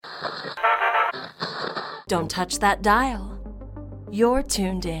Don't touch that dial. You're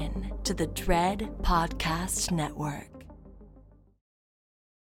tuned in to the Dread Podcast Network.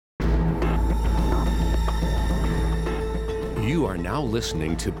 You are now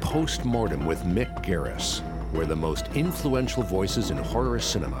listening to Postmortem with Mick Garris, where the most influential voices in horror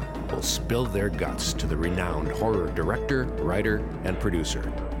cinema will spill their guts to the renowned horror director, writer, and producer.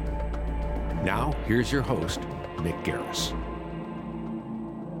 Now, here's your host, Mick Garris.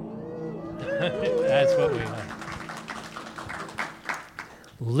 That's what we like.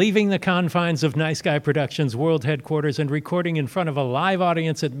 Leaving the confines of Nice Guy Productions' world headquarters and recording in front of a live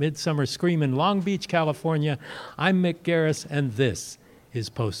audience at Midsummer Scream in Long Beach, California, I'm Mick Garris, and this is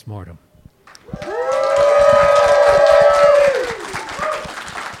Postmortem.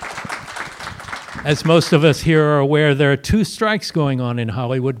 As most of us here are aware, there are two strikes going on in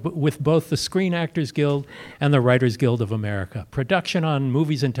Hollywood with both the Screen Actors Guild and the Writers Guild of America. Production on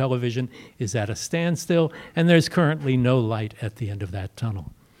movies and television is at a standstill, and there's currently no light at the end of that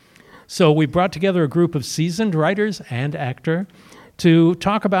tunnel. So we brought together a group of seasoned writers and actor to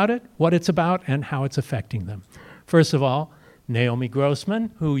talk about it, what it's about, and how it's affecting them. First of all, Naomi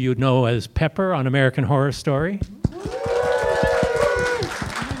Grossman, who you know as Pepper on American Horror Story.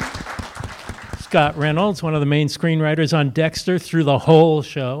 Scott Reynolds, one of the main screenwriters on Dexter through the whole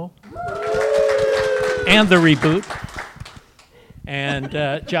show and the reboot. And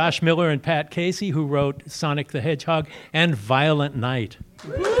Josh Miller and Pat Casey, who wrote Sonic the Hedgehog and Violent Night.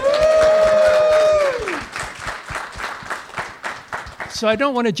 So I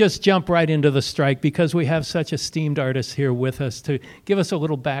don't want to just jump right into the strike because we have such esteemed artists here with us to give us a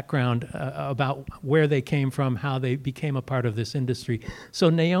little background about where they came from, how they became a part of this industry.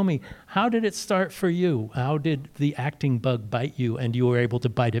 So Naomi, how did it start for you? How did the acting bug bite you and you were able to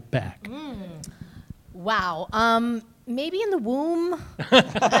bite it back? Wow. Maybe in the womb.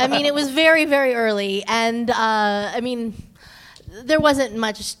 I mean, it was very, very early. And there wasn't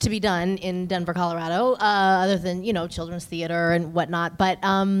much to be done in Denver, Colorado, other than, children's theater and whatnot. But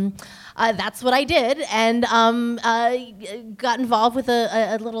that's what I did, and got involved with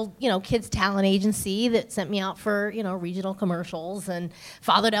a little, kids talent agency that sent me out for, regional commercials and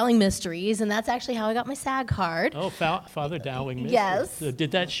Father Dowling Mysteries, and that's actually how I got my SAG card. Oh, Father Dowling Mysteries. Yes.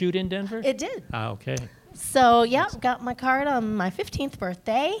 Did that shoot in Denver? It did. Ah, okay. So, got my card on my 15th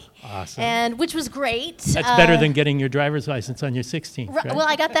birthday. Awesome. And which was great. That's better than getting your driver's license on your 16th, right? Well,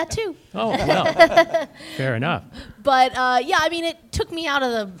 I got that too. Oh, well, fair enough. But, it took me out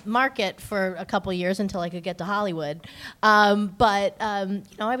of the market for a couple years until I could get to Hollywood. I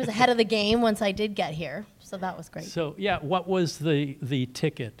was ahead of the game once I did get here, so that was great. So, what was the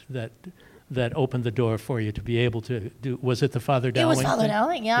ticket that opened the door for you to be able to do? Was it the Father Dowling? It was Father thing?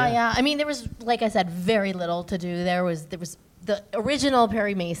 Dowling, yeah. I mean, there was, like I said, very little to do. There was the original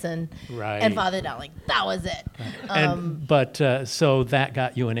Perry Mason and Father Dowling. That was it. But so that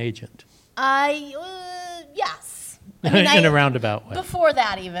got you an agent? Yes. In a roundabout way. Before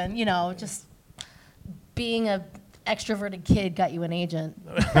that even, just being a extroverted kid got you an agent.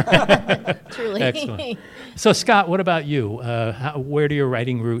 Truly. Excellent. So Scott, what about you? Where do your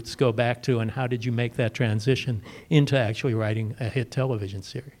writing roots go back to, and how did you make that transition into actually writing a hit television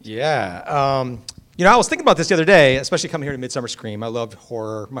series? Yeah. I was thinking about this the other day, especially coming here to Midsummer Scream. I loved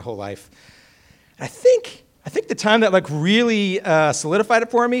horror my whole life. And I think the time that really solidified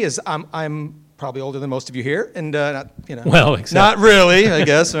it for me is I'm probably older than most of you here, and well, not really, I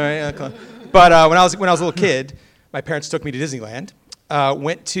guess. Right? But when I was a little kid, my parents took me to Disneyland.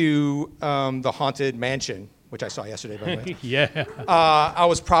 Went to the Haunted Mansion, which I saw yesterday, by the way. Yeah.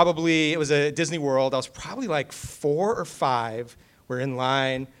 It was a Disney World. I was probably like 4 or 5. We're in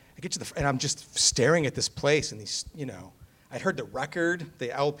line. I get to and I'm just staring at this place, and these, I'd heard the record,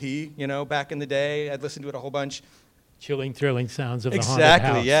 the LP, back in the day. I'd listened to it a whole bunch. Chilling, thrilling sounds of the haunted Exactly,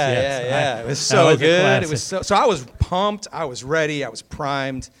 house. Yeah. It was so good. It was so I was pumped. I was ready. I was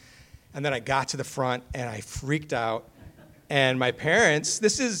primed. And then I got to the front, and I freaked out. And my parents,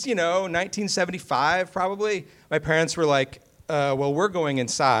 this is, 1975 probably, my parents were like, well, we're going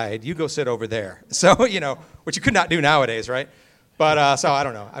inside. You go sit over there. So, which you could not do nowadays, right? But so I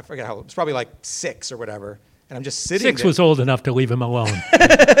don't know. I forget how, it was probably like 6 or whatever. And I'm just sitting 6 there. was old enough to leave him alone.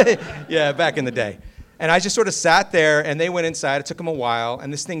 Yeah, back in the day. And I just sort of sat there, and they went inside. It took them a while,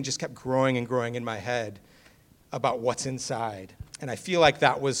 and this thing just kept growing and growing in my head about what's inside. And I feel like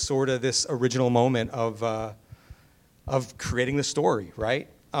that was sort of this original moment of creating the story, right?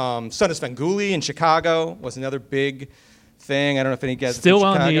 Son of Svengoolie in Chicago was another big thing. I don't know if any guys still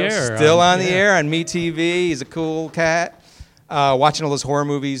are from on Chicago. the air. Still on the air on MeTV. He's a cool cat. Watching all those horror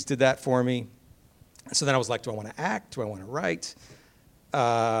movies did that for me. So then I was like, do I want to act? Do I want to write?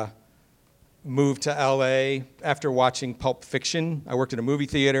 moved to LA after watching Pulp Fiction. I worked in a movie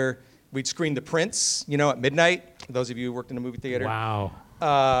theater. We'd screen The Prince, at midnight. Those of you who worked in a movie theater. Wow.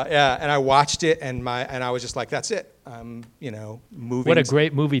 Yeah, and I watched it, and I was just like, that's it. Moving. What a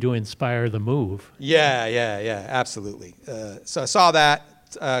great movie to inspire the move. Yeah, absolutely. So I saw that,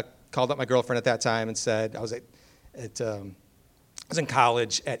 called up my girlfriend at that time and said, I was in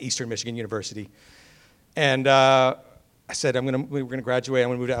college at Eastern Michigan University, and I said, we're gonna graduate. I'm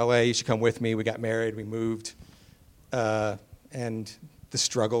gonna move to LA. You should come with me. We got married. We moved, and the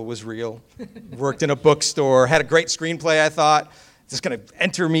struggle was real. Worked in a bookstore. Had a great screenplay. I thought, it's just gonna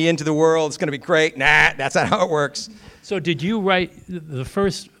enter me into the world. It's gonna be great. Nah, that's not how it works. So did you write, the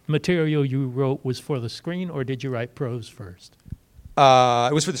first material you wrote was for the screen, or did you write prose first?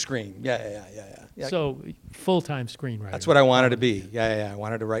 It was for the screen. Yeah. So full-time screenwriter. That's what I wanted to be. Yeah. I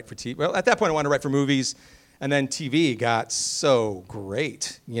wanted to write for TV. Well, at that point, I wanted to write for movies, and then TV got so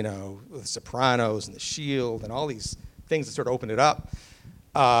great. The Sopranos and The Shield and all these things that sort of opened it up.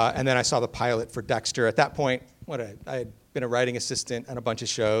 And then I saw the pilot for Dexter. At that point, I had been a writing assistant on a bunch of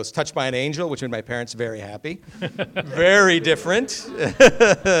shows. Touched by an Angel, which made my parents very happy. Very different.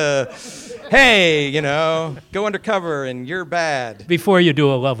 Hey, go undercover and you're bad. Before you do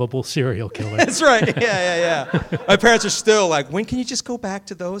a lovable serial killer. That's right. Yeah. My parents are still like, when can you just go back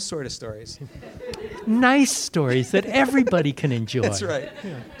to those sort of stories? Nice stories that everybody can enjoy. That's right.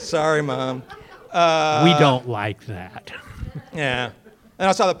 Yeah. Sorry, Mom. We don't like that. Yeah. And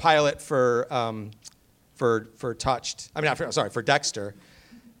I saw the pilot for Touched. For Dexter.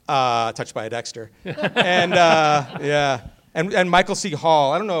 Touched by a Dexter. And yeah. And Michael C.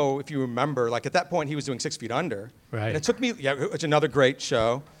 Hall, I don't know if you remember, like at that point he was doing 6 Feet Under. Right. And it took me, it's another great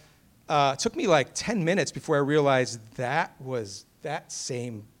show. It took me like 10 minutes before I realized that was that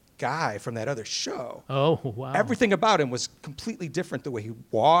same guy from that other show. Oh, wow. Everything about him was completely different. The way he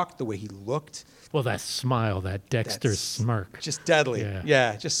walked, the way he looked. Well, that smile, that Dexter smirk. Just deadly.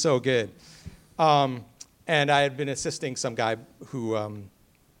 Yeah, just so good. And I had been assisting some guy who,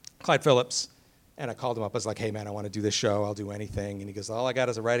 Clyde Phillips, and I called him up. I was like, "Hey, man, I want to do this show. I'll do anything." And he goes, "All I got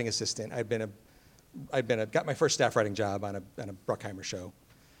is a writing assistant." Got my first staff writing job on a Bruckheimer show.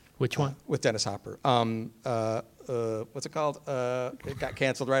 Which one? With Dennis Hopper. What's it called? It got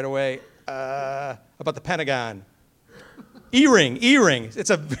canceled right away. About the Pentagon. E-ring.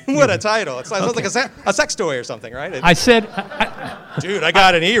 It's what a title. It sounds like a sex toy or something, right? Dude, I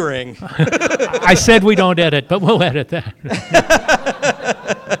got an E-ring. I said we don't edit, but we'll edit that.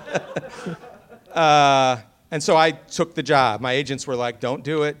 And so I took the job. My agents were like, "Don't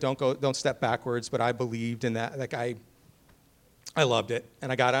do it. Don't step backwards." But I believed in that. Like I loved it,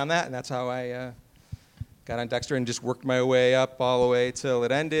 and I got on that, and that's how I got on Dexter and just worked my way up all the way till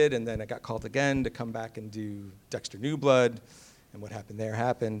it ended. And then I got called again to come back and do Dexter New Blood, and what happened there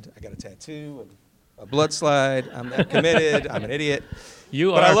happened. I got a tattoo, a blood slide. I'm that committed. I'm an idiot.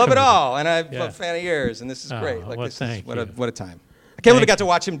 But I love it all, and I'm a fan of yours, and this is great. Like what a time. I can't believe I got to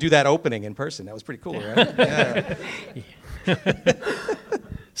watch him do that opening in person. That was pretty cool, right? Yeah.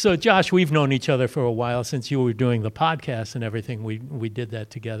 So, Josh, we've known each other for a while since you were doing the podcast and everything. We did that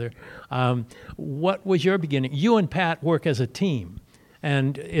together. What was your beginning? You and Pat work as a team,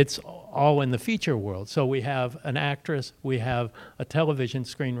 and it's all in the feature world. So we have an actress, we have a television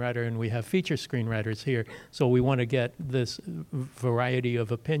screenwriter, and we have feature screenwriters here. So we want to get this variety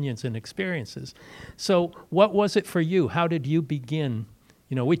of opinions and experiences. So what was it for you? How did you begin?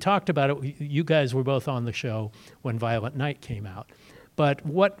 We talked about it. You guys were both on the show when Violent Night came out. But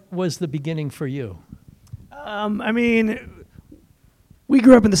what was the beginning for you? We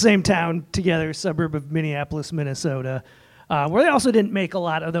grew up in the same town together, suburb of Minneapolis, Minnesota. Where they also didn't make a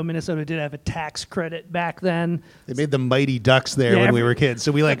lot, although Minnesota did have a tax credit back then. They made the Mighty Ducks there when we were kids.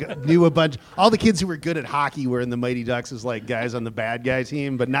 So we knew a bunch. All the kids who were good at hockey were in the Mighty Ducks as guys on the bad guy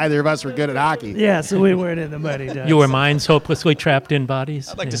team, but neither of us were good at hockey. Yeah, so we weren't in the Mighty Ducks. You were minds hopelessly trapped in bodies?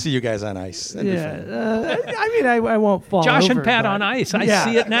 I'd like to see you guys on ice. I won't fall Josh over, and Pat but on ice. I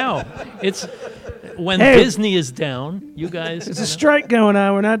see it now. It's when Disney is down, you guys. There's a strike going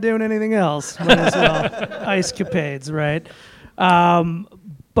on. We're not doing anything else. Might as well. Ice capades, right?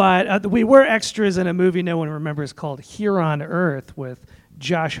 But we were extras in a movie no one remembers called Here on Earth with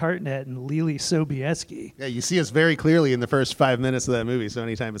Josh Hartnett and Lily Sobieski. Yeah, you see us very clearly in the first 5 minutes of that movie. So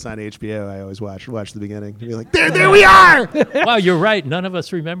anytime it's on HBO, I always watch the beginning. You're like, there we are! Wow, you're right. None of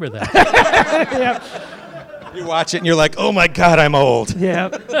us remember that. Yep. You watch it and you're like, oh my God, I'm old. Yeah.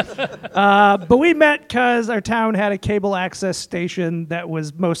 But we met because our town had a cable access station that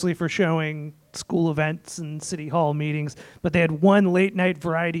was mostly for showing school events and city hall meetings, but they had one late night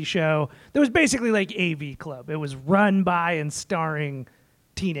variety show that was basically like AV Club. It was run by and starring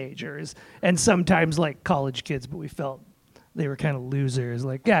teenagers and sometimes like college kids, but we felt they were kind of losers.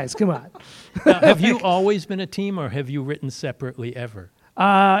 Like, guys, come on. Now, have you always been a team, or have you written separately ever?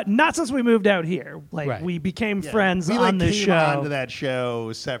 Not since we moved out here. Like, Right. we became friends we on the came show. onto that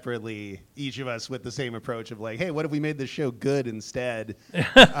show separately, each of us with the same approach of like, hey, what if we made this show good instead?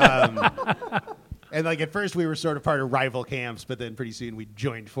 And like at first we were sort of part of rival camps, but then pretty soon we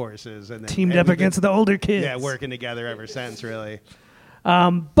joined forces and then Teamed up against the older kids. Yeah, working together ever since, really.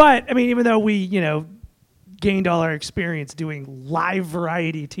 But I mean, even though we, gained all our experience doing live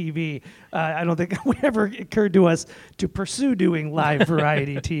variety TV, I don't think it ever occurred to us to pursue doing live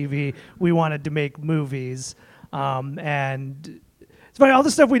variety TV. We wanted to make movies, and it's funny, all the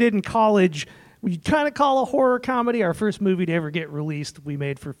stuff we did in college, we kind of call a horror comedy. Our first movie to ever get released, we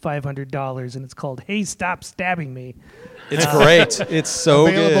made for $500, and it's called Hey, Stop Stabbing Me. It's great. It's so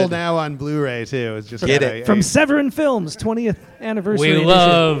Available good. now on Blu-ray too. It's just Get it. From Severin Films, 20th anniversary We edition.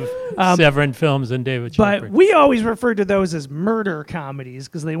 love Severin Films and David But Shepard. we always referred to those as murder comedies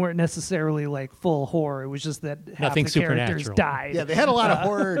because they weren't necessarily like full horror. It was just that half Nothing the characters supernatural. died. Yeah, they had a lot of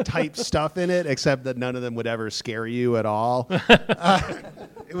horror type stuff in it, except that none of them would ever scare you at all.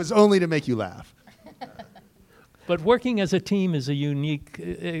 It was only to make you laugh. But working as a team is a unique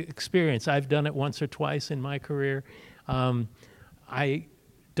experience. I've done it once or twice in my career. I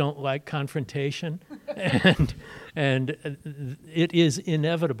don't like confrontation, and it is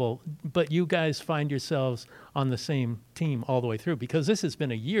inevitable. But you guys find yourselves on the same team all the way through, because this has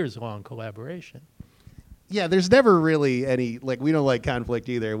been a years-long collaboration. Yeah, there's never really any, like, we don't like conflict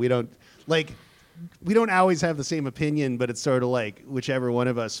either. We don't always have the same opinion, but it's sort of like whichever one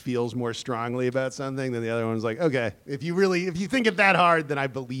of us feels more strongly about something, then the other one's like, okay, if you think it that hard, then I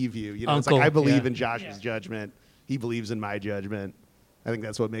believe you. It's Uncle, like I believe yeah. in Josh's judgment. He believes in my judgment. I think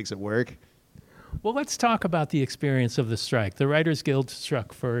that's what makes it work. Well, let's talk about the experience of the strike. The Writers Guild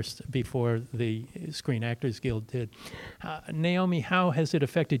struck first before the Screen Actors Guild did. Naomi, how has it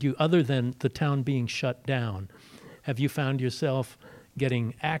affected you other than the town being shut down? Have you found yourself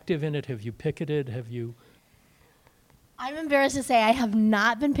getting active in it? Have you picketed? Have you? I'm embarrassed to say I have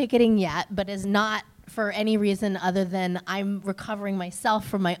not been picketing yet, but is not for any reason other than I'm recovering myself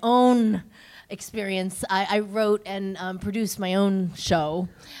from my own experience. I wrote and produced my own show,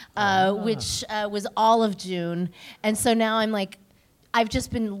 which was all of June. And so now I'm like, I've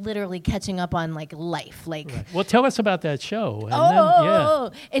just been literally catching up on like life. Like, Right. Well, tell us about that show.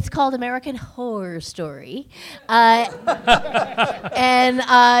 And it's called American Horror Story, and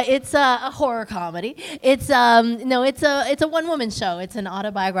it's a horror comedy. It's it's a one-woman show. It's an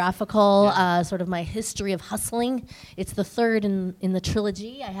autobiographical sort of my history of hustling. It's the third in the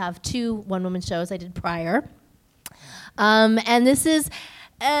trilogy. I have 2 one-woman shows I did prior, and this is.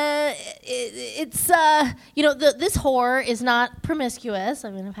 This horror is not promiscuous. I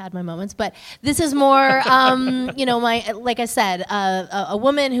mean, I've had my moments, but this is more, like I said, a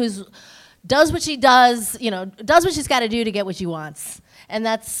woman who's does what she does, does what she's got to do to get what she wants. And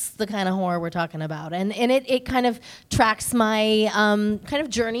that's the kind of horror we're talking about. And it kind of tracks my kind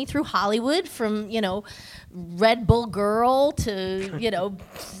of journey through Hollywood from, Red Bull Girl to,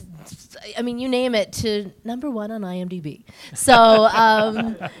 I mean, you name it, to #1 on IMDb. So,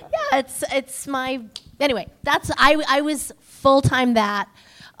 it's my, anyway, I was full-time that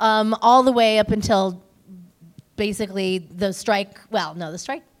all the way up until basically the strike. Well, no, the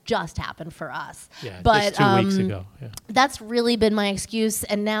strike just happened for us. Yeah, but, just 2 weeks ago. Yeah. That's really been my excuse.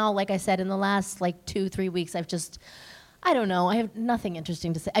 And now, like I said, in the last 2-3 weeks, I don't know. I have nothing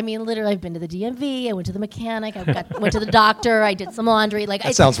interesting to say. I mean, literally, I've been to the DMV. I went to the mechanic. Went to the doctor. I did some laundry.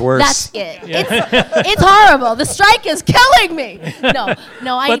 That sounds worse. That's it. It's horrible. The strike is killing me. No.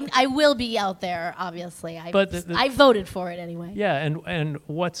 I will be out there. Obviously, I voted for it anyway. Yeah, and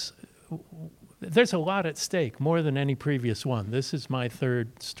there's a lot at stake, more than any previous one. This is my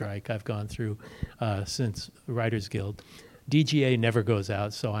 3rd strike I've gone through since the Writers Guild. DGA never goes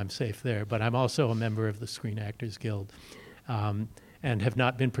out, so I'm safe there. But I'm also a member of the Screen Actors Guild, and have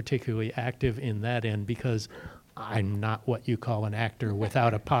not been particularly active in that end because I'm not what you call an actor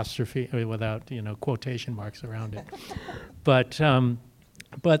without apostrophe, without quotation marks around it. But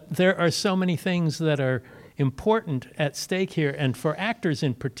there are so many things that are important at stake here, and for actors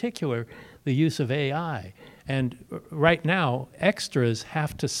in particular, the use of AI. And right now, extras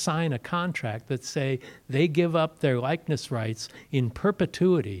have to sign a contract that say they give up their likeness rights in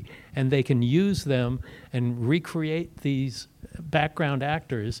perpetuity, and they can use them and recreate these background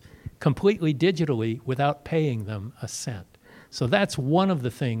actors completely digitally without paying them a cent. So that's one of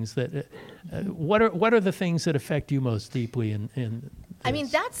the things that. What are the things that affect you most deeply in I mean,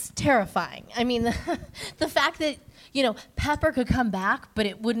 that's terrifying. I mean, the fact that, Pepper could come back, but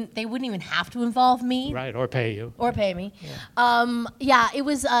they wouldn't even have to involve me. Right, or pay you. Or pay me. Yeah, it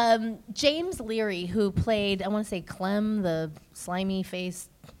was James Leary who played, I want to say Clem, the slimy face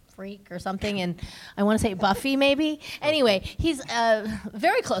freak or something, and I want to say Buffy maybe. Anyway, he's a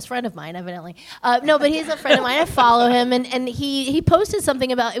very close friend of mine, evidently. No, but he's a friend of mine. I follow him, and he posted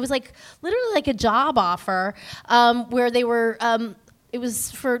something about, it was like literally like a job offer where they were, it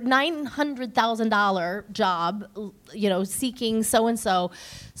was for $900,000 job, seeking so-and-so,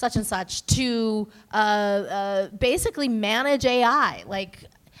 such and such, to basically manage AI,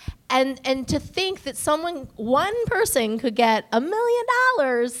 and to think that one person could get $1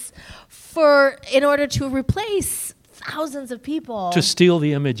 million in order to replace thousands of people. To steal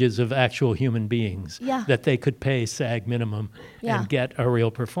the images of actual human beings that they could pay SAG minimum and get a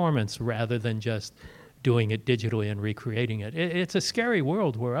real performance rather than just doing it digitally and recreating it. It's a scary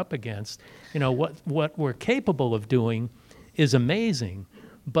world we're up against. What we're capable of doing is amazing,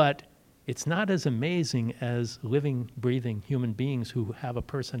 but it's not as amazing as living, breathing human beings who have a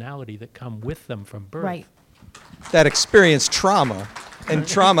personality that come with them from birth. Right. That experience trauma. And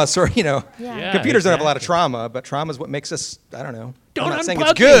trauma, Yeah, computers don't have a lot of trauma, but trauma is what makes us, I don't know. Don't I'm not saying unplug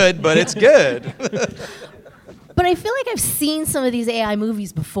it's good, but it's good. But I feel like I've seen some of these AI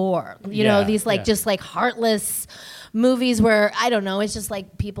movies before. These just like heartless movies where, I don't know, it's just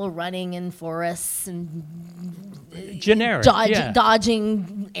like people running in forests and generic,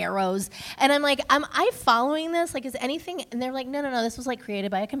 dodging arrows. And I'm like, am I following this? Like, is anything? And they're like, no, this was like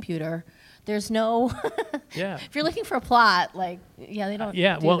created by a computer. There's no. If you're looking for a plot, they don't.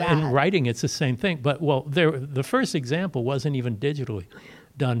 Yeah, do well, that. in writing, it's the same thing. But the first example wasn't even digitally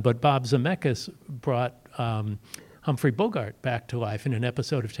done. But Bob Zemeckis brought Humphrey Bogart back to life in an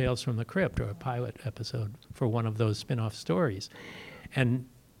episode of Tales from the Crypt, or a pilot episode for one of those spin-off stories, and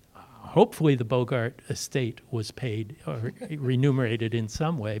hopefully the Bogart estate was paid or remunerated in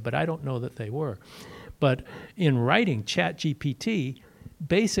some way. But I don't know that they were. But in writing, ChatGPT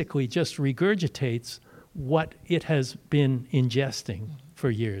basically just regurgitates what it has been ingesting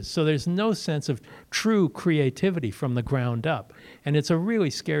for years. So there's no sense of true creativity from the ground up. And it's a really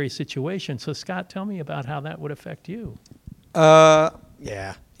scary situation. So Scott, tell me about how that would affect you.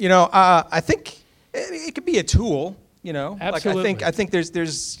 Yeah. I think it could be a tool, Absolutely. Like I think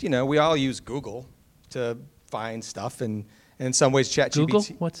there's we all use Google to find stuff, and in some ways ChatGPT. Google?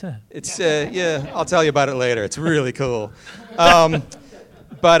 What's that? It's I'll tell you about it later. It's really cool.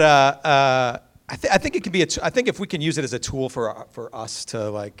 But I think it can be I think if we can use it as a tool for us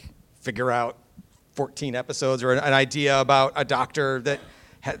to figure out 14 episodes or an idea about a doctor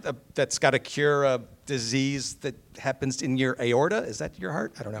that's got to cure a disease that happens in your aorta. Is that your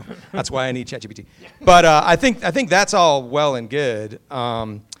heart? I don't know. That's why I need ChatGPT. But I think that's all well and good.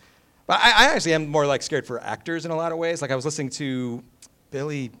 But I actually am more scared for actors in a lot of ways. I was listening to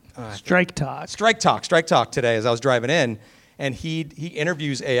Billy Strike Talk today as I was driving in. And he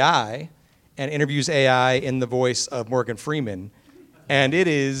interviews AI in the voice of Morgan Freeman. And it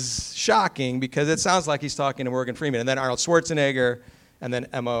is shocking because it sounds like he's talking to Morgan Freeman. And then Arnold Schwarzenegger, and then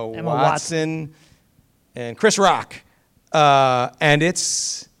Emma Watson, and Chris Rock. And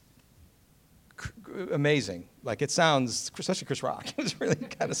it's amazing. It sounds, especially Chris Rock, it's really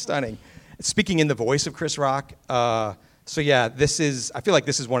kind of stunning. Speaking in the voice of Chris Rock. I feel like this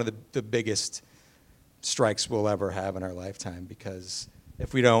is one of the biggest strikes we'll ever have in our lifetime, because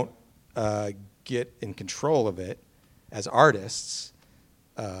if we don't get in control of it as artists,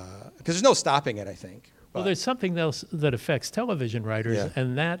 because there's no stopping it, I think. Well, there's something else that affects television writers,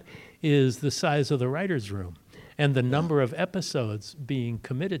 and that is the size of the writer's room and the number of episodes being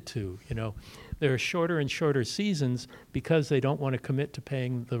committed to. There are shorter and shorter seasons because they don't want to commit to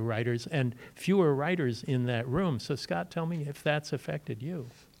paying the writers, and fewer writers in that room. So, Scott, tell me if that's affected you.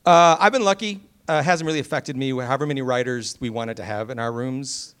 I've been lucky. Hasn't really affected me. However many writers we wanted to have in our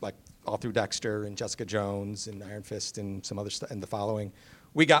rooms, all through Dexter and Jessica Jones and Iron Fist and some other stuff and the following,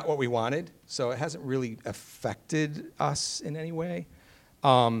 we got what we wanted. So it hasn't really affected us in any way.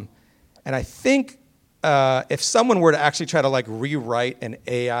 And I think if someone were to actually try to rewrite an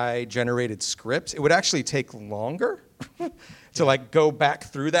AI-generated script, it would actually take longer to go back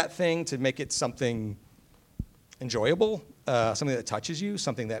through that thing to make it something enjoyable. Something that touches you,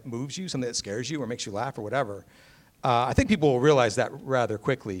 something that moves you, something that scares you or makes you laugh or whatever. I think people will realize that rather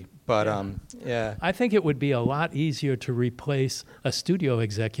quickly. But I think it would be a lot easier to replace a studio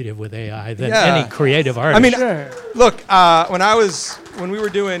executive with AI than any creative artist. I mean, look, when we were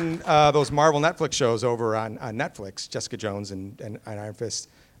doing those Marvel Netflix shows over on Netflix, Jessica Jones and Iron Fist,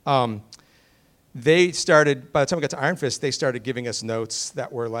 they started, by the time we got to Iron Fist, they started giving us notes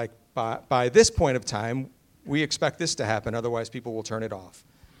that were like, by this point of time, we expect this to happen, otherwise people will turn it off.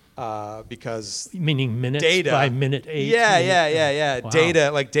 Because meaning minutes data, by minute 8? Yeah. Wow.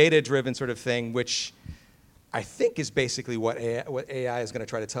 Data-driven sort of thing, which I think is basically what AI is going to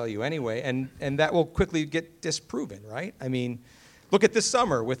try to tell you anyway, and that will quickly get disproven, right? I mean, look at this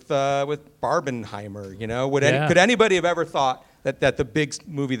summer with Barbenheimer. You know, could anybody have ever thought that the big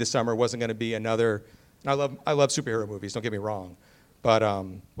movie this summer wasn't going to be another? And I love superhero movies. Don't get me wrong, but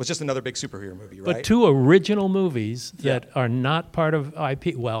was just another big superhero movie, right? But 2 original movies that are not part of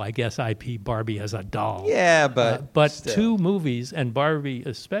IP. Well, I guess IP Barbie as a doll. Yeah, but still. 2 movies, and Barbie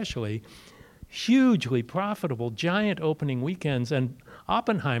especially, hugely profitable, giant opening weekends, and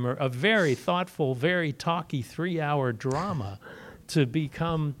Oppenheimer, a very thoughtful, very talky 3-hour drama, to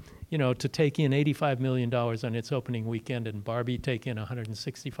become, to take in $85 million on its opening weekend, and Barbie take in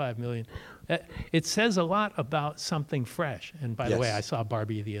 $165 million. It says a lot about something fresh. And by the way, I saw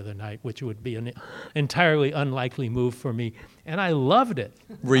Barbie the other night, which would be an entirely unlikely move for me, and I loved it.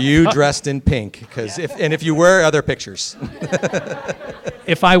 Were you dressed in pink? If you were, other pictures.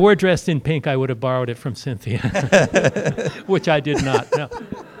 If I were dressed in pink, I would have borrowed it from Cynthia, which I did not. No.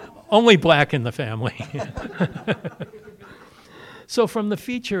 Only black in the family. So from the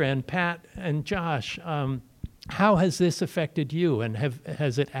feature end, Pat and Josh, how has this affected you, and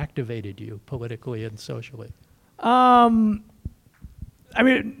has it activated you politically and socially? I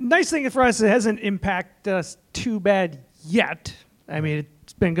mean, nice thing for us, it hasn't impacted us too bad yet. I mean,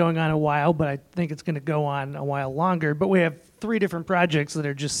 it's been going on a while, but I think it's going to go on a while longer. But we have 3 different projects that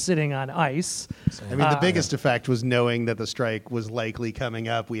are just sitting on ice. I mean, the biggest effect was knowing that the strike was likely coming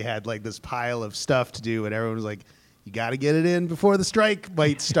up. We had like this pile of stuff to do, and everyone was like, you got to get it in before the strike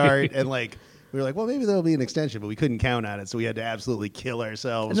might start. And like, we were like, well, maybe there'll be an extension, but we couldn't count on it. So we had to absolutely kill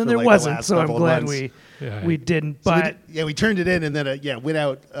ourselves. And then for there like wasn't, the last so I'm couple glad of months. we didn't. So but we turned it in, and then went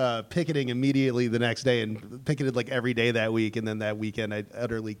out picketing immediately the next day, and picketed like every day that week. And then that weekend, I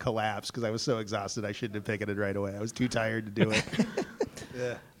utterly collapsed because I was so exhausted. I shouldn't have picketed right away. I was too tired to do it.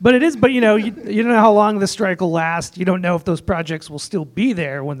 Yeah. But it is. But you don't know how long the strike will last. You don't know if those projects will still be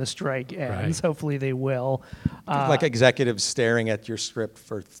there when the strike ends. Right. Hopefully, they will. Like executives staring at your script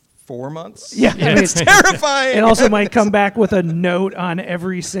for 4 months. Yeah, I mean, it's terrifying. It also might come back with a note on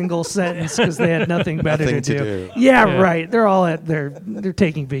every single sentence because they had nothing better to do. Yeah, right. They're all they're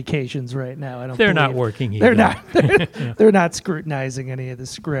taking vacations right now. They're not working either. They're not scrutinizing any of the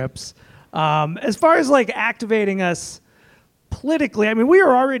scripts. As far as like activating us politically, I mean, we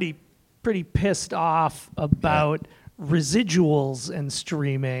were already pretty pissed off about residuals and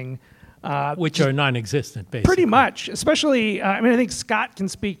streaming. Which are non-existent, basically. Pretty much, especially, I mean, I think Scott can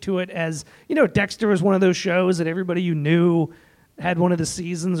speak to it as, Dexter was one of those shows that everybody you knew had one of the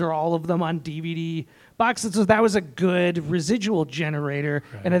seasons or all of them on DVD boxes, so that was a good residual generator.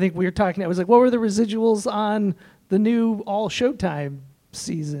 Right. And I think we were talking, I was like, what were the residuals on the new all Showtime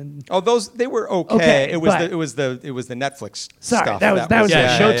season? Oh, they were okay. It was the Netflix stuff. That was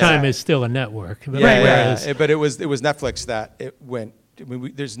Showtime is still a network. But it was Netflix that it went. I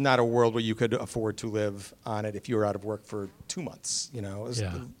mean, there's not a world where you could afford to live on it if you were out of work for 2 months.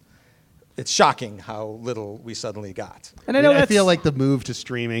 It's shocking how little we suddenly got. And I feel like the move to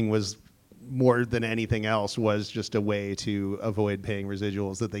streaming was more than anything else was just a way to avoid paying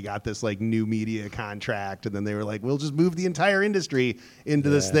residuals. That they got this like new media contract, and then they were like, we'll just move the entire industry into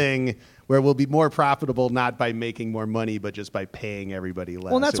this thing where we'll be more profitable, not by making more money, but just by paying everybody less.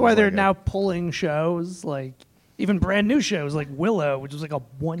 Well, and that's why they're now pulling shows like. Even brand new shows like Willow, which was like a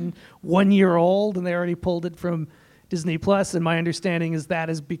one year old, and they already pulled it from Disney Plus. And my understanding is that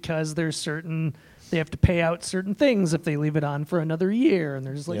is because they have to pay out certain things if they leave it on for another year, and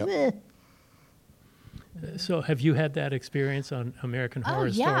they're just like, eh. So have you had that experience on American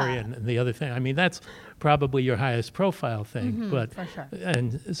Horror Story and the other thing? I mean, that's probably your highest profile thing, but for sure.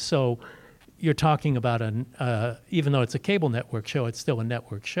 And so you're talking about even though it's a cable network show, it's still a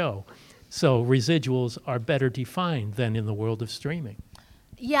network show. So residuals are better defined than in the world of streaming.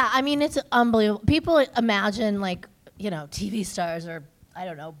 Yeah, I mean, it's unbelievable. People imagine TV stars or, I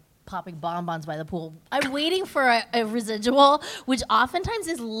don't know, popping bonbons by the pool. I'm waiting for a residual, which oftentimes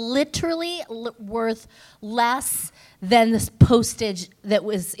is literally worth less than this postage that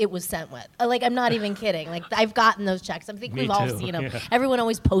it was sent with. Like, I'm not even kidding. Like, I've gotten those checks. I think we've all seen them. Yeah. Everyone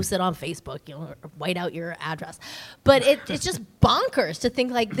always posts it on Facebook, or white out your address. But it's just bonkers to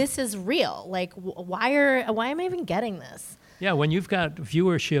think like this is real. Like, why am I even getting this? Yeah, when you've got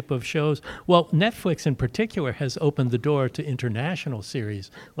viewership of shows, well, Netflix in particular has opened the door to international series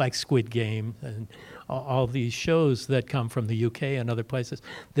like Squid Game and all these shows that come from the UK and other places.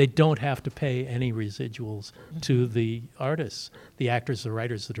 They don't have to pay any residuals to the artists, the actors, the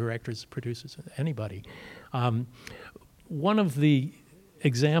writers, the directors, the producers, anybody. One of the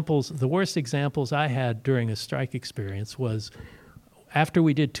examples, the worst examples I had during a strike experience was after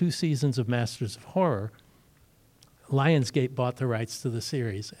we did 2 seasons of Masters of Horror, Lionsgate bought the rights to the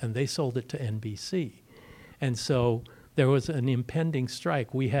series, and they sold it to NBC. And so there was an impending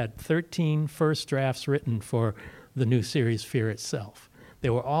strike. We had 13 first drafts written for the new series, Fear Itself. They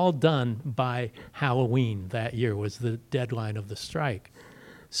were all done by Halloween that year was the deadline of the strike.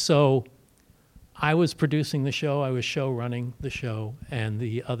 So I was producing the show, I was show running the show, and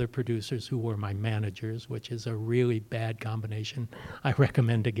the other producers who were my managers, which is a really bad combination I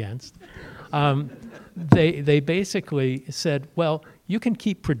recommend against. They basically said, well, you can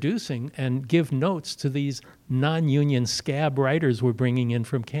keep producing and give notes to these non-union scab writers we're bringing in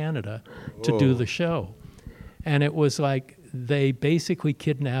from Canada to do the show. And it was like they basically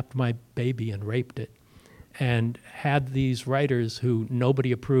kidnapped my baby and raped it and had these writers who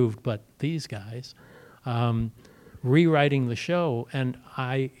nobody approved but these guys rewriting the show. And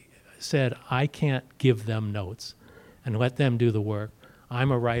I said, I can't give them notes and let them do the work.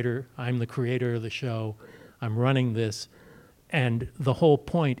 I'm a writer. I'm the creator of the show. I'm running this. And the whole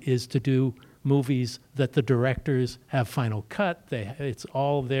point is to do movies that the directors have final cut. It's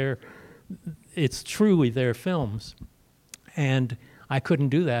all their, it's truly their films. And I couldn't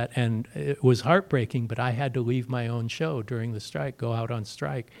do that, and it was heartbreaking, but I had to leave my own show during the strike, go out on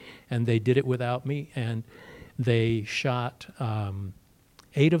strike, and they did it without me, and they shot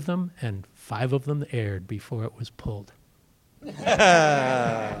 8 of them, and 5 of them aired before it was pulled.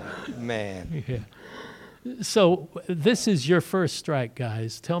 Man. Yeah. So this is your first strike,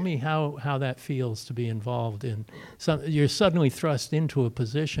 guys. Tell me how that feels to be involved in you're suddenly thrust into a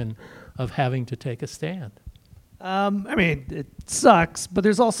position of having to take a stand. I mean, it sucks, but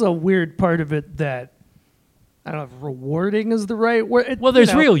there's also a weird part of it that, I don't know if rewarding is the right word. Well,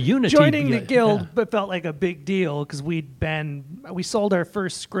 there's real unity. Joining the guild but felt like a big deal because we sold our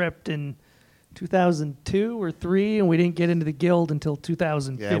first script in 2002 or 3, and we didn't get into the guild until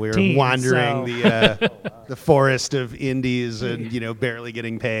 2015. Yeah, we were wandering the forest of indies and barely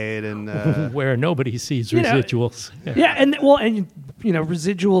getting paid and where nobody sees residuals. Yeah, and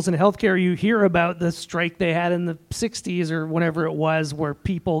residuals in healthcare. You hear about the strike they had in the 60s or whenever it was, where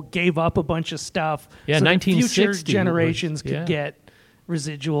people gave up a bunch of stuff. Yeah, so 1960 future generations could get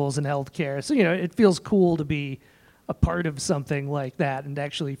residuals in healthcare. So it feels cool to be a part of something like that and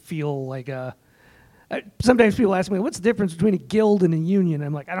actually feel like a. Sometimes people ask me, what's the difference between a guild and a union?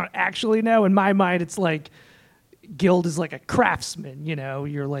 I'm like, I don't actually know. In my mind, it's like guild is like a craftsman,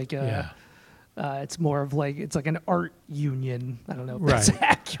 you're like it's more of like, it's like an art union. I don't know if that's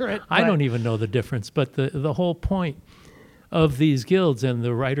accurate. I don't even know the difference, but the whole point of these guilds, and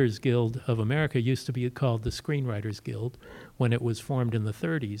the Writers Guild of America used to be called the Screenwriters Guild when it was formed in the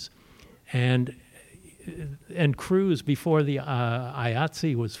 30s. And crews before the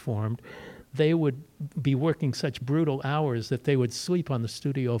IATSE was formed, they would be working such brutal hours that they would sleep on the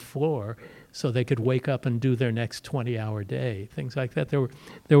studio floor so they could wake up and do their next 20-hour day, things like that.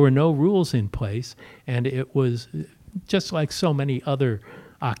 There were no rules in place, and it was just like so many other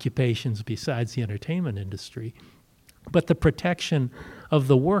occupations besides the entertainment industry. But the protection of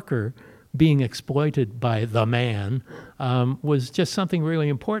the worker being exploited by the man was just something really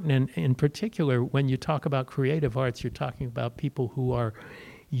important. And in particular, when you talk about creative arts, you're talking about people who are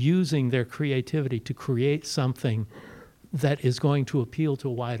using their creativity to create something that is going to appeal to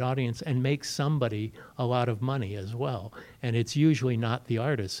a wide audience and make somebody a lot of money as well. And it's usually not the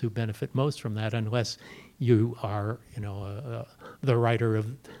artists who benefit most from that, unless you are, the writer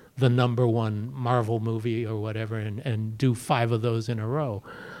of the #1 Marvel movie or whatever, and do 5 of those in a row.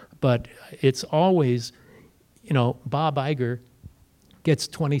 But it's always, Bob Iger gets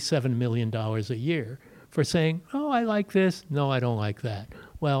 $27 million a year for saying, oh, I like this. No, I don't like that.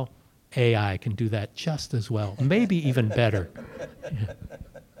 Well, AI can do that just as well, maybe even better.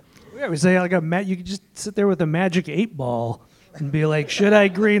 Yeah, we say you could just sit there with a magic 8-ball and be like, should I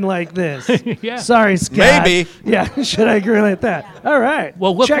green like this? Yeah. Sorry, Scott. Maybe. Yeah, should I green like that? All right.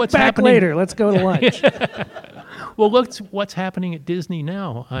 Well, look check what's back happening later. Let's go to lunch. Well, look what's happening at Disney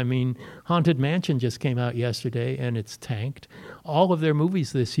now. I mean, Haunted Mansion just came out yesterday, and it's tanked. all of their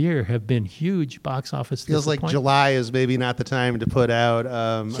movies this year have been huge box office. Feels like July is maybe not the time to put out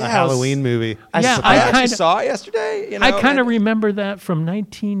a Halloween movie. I actually saw it yesterday. You know, I kind of remember that from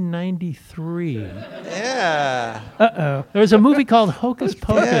 1993. Yeah. Uh-oh. There was a movie called Hocus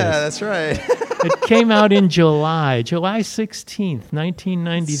Pocus. Yeah, that's right. It came out in July 16th,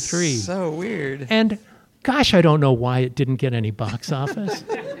 1993. So weird. And gosh, I don't know why it didn't get any box office.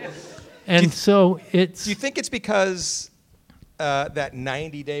 And so it's... Do you think it's because that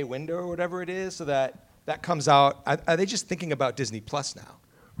 90-day window or whatever it is, so that comes out... Are they just thinking about Disney Plus now?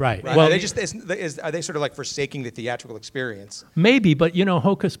 Right. Well, Well, are they just are they sort of like forsaking the theatrical experience? maybe, but you know,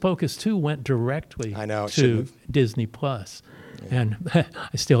 Hocus Pocus 2 went directly I know, it to shouldn't have. Disney Plus. And I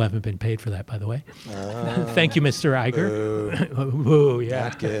still haven't been paid for that, by the way. Thank you, Mr. Iger. Boo, yeah.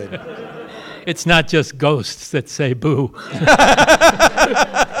 Not good. It's not just ghosts that say boo.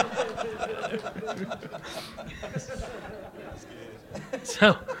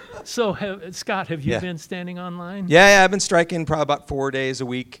 Scott, have you been standing online? Yeah, I've been striking probably about 4 days a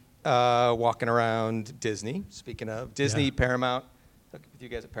week, walking around Disney. Speaking of Disney, Paramount. Look with you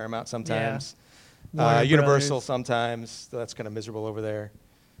guys at Paramount sometimes. Universal Brothers. Sometimes. So that's kind of miserable over there.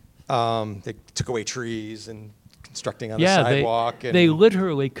 They took away trees and constructing on the Yeah, sidewalk. they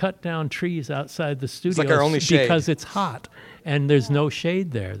literally cut down trees outside the studios like our only shade. because it's hot and there's no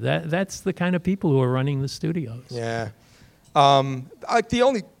shade there. That's the kind of people who are running the studios. Yeah. The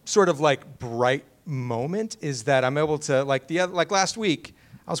only sort of like bright moment is that I'm able to like last week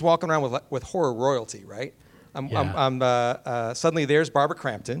I was walking around with horror royalty, right? Suddenly there's Barbara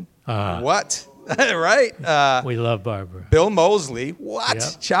Crampton. What? Right? We love Barbara. Bill Moseley. What? Yep.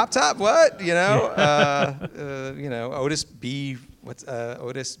 Chop Top. What? You know? You know, Otis B.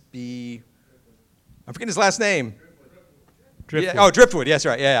 Otis B. I'm forgetting his last name. Driftwood. Yeah. Oh, Driftwood. Yes,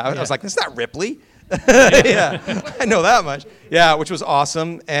 right. Yeah. I was like, that's not Ripley. Yeah, I know that much. Yeah, which was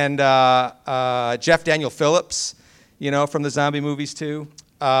awesome. And Jeff Daniel Phillips, you know, from the zombie movies too.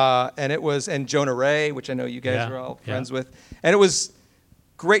 And Jonah Ray, which I know you guys are all friends with. And it was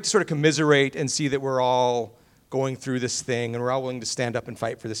great to sort of commiserate and see that we're all going through this thing and we're all willing to stand up and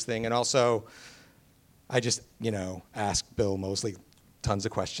fight for this thing. And also, I just, you know, asked Bill Moseley tons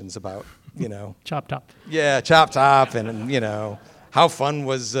of questions about, you know. Chop Top. Yeah, Chop Top and you know, how fun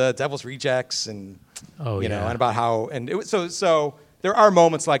was Devil's Rejects and, you know, and about how, and it was, so there are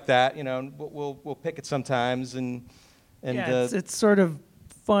moments like that, you know, and we'll pick it sometimes and it's sort of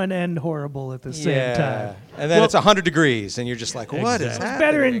fun and horrible at the same time. And then it's 100 degrees, and you're just like, what is It's happening?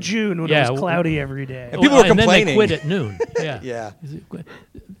 better in June when it was cloudy every day. And people were and complaining. then they quit at noon. Yeah. Yeah.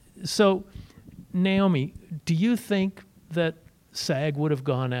 So, Naomi, do you think that SAG would have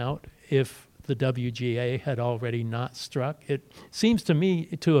gone out if the WGA had already not struck? It seems to me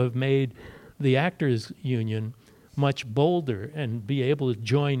to have made the Actors Union much bolder and be able to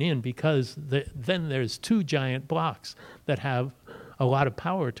join in because then there's two giant blocks that have a lot of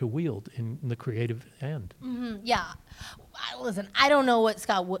power to wield in the creative end. Mm-hmm, yeah. Listen, I don't know what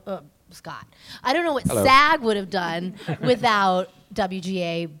I don't know what SAG would have done without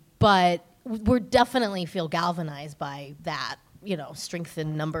WGA, but we're definitely feel galvanized by that, you know, strength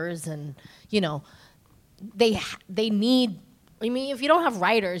in numbers and, you know, they need, I mean, if you don't have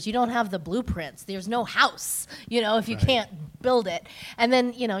writers, you don't have the blueprints. There's no house, you know, if you can't build it. And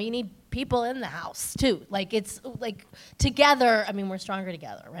then, you know, you need people in the house too. Like it's like together, I mean, we're stronger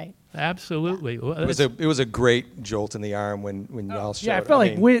together, right? Absolutely. It was a great jolt in the arm when y'all showed. Yeah, I felt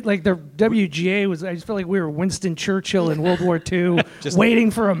like the WGA was. I just felt like we were Winston Churchill in World War II,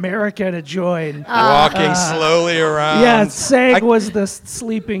 waiting for America to join. Walking slowly around. Yeah, SAG was the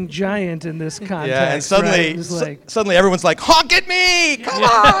sleeping giant in this context. Yeah, and suddenly, right? suddenly everyone's like, "Honk at me! Come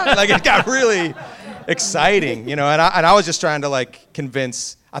on!" Like it got really exciting, you know. And I was just trying to like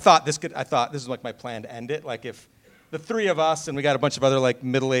convince. I thought this was like my plan to end it. Like if the three of us and we got a bunch of other like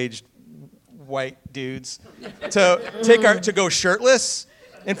middle-aged white dudes to go shirtless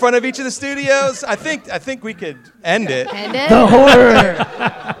in front of each of the studios. I think we could end it. End it? The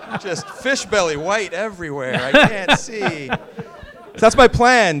horror. Just fish belly white everywhere. I can't see. So that's my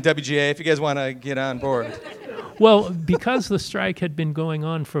plan, WGA. If you guys want to get on board. Well, because the strike had been going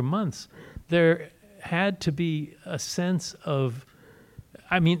on for months, there had to be a sense of,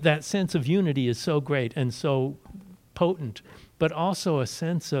 I mean, that sense of unity is so great and so potent, but also a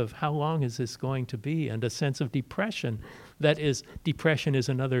sense of how long is this going to be, and a sense of depression. Depression is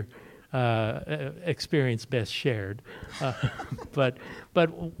another experience best shared. But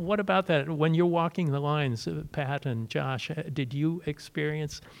what about that? When you're walking the lines, Pat and Josh, did you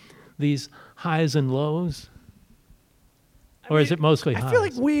experience these highs and lows? Or is it mostly highs? I feel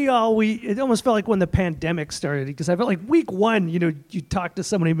like it almost felt like when the pandemic started, because I felt like week one, you talk to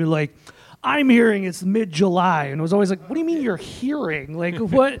somebody and be like, I'm hearing it's mid-July. And it was always like, what do you mean you're hearing? Like,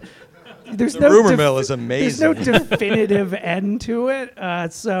 what? There's the rumor mill is amazing. There's no definitive end to it.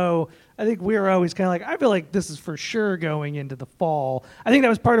 So I think we were always kind of like, I feel like this is for sure going into the fall. I think that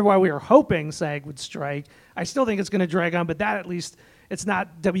was part of why we were hoping SAG would strike. I still think it's going to drag on, but that at least, it's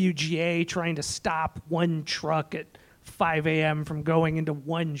not WGA trying to stop one truck at 5 a.m. from going into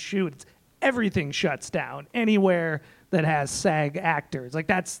one shoot. Everything shuts down anywhere that has SAG actors. Like,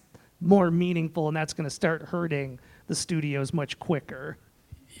 that's more meaningful, and that's going to start hurting the studios much quicker.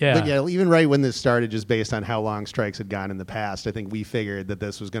 Yeah. But yeah, even right when this started, just based on how long strikes had gone in the past, I think we figured that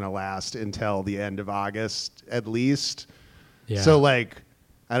this was going to last until the end of August at least. Yeah. So, like,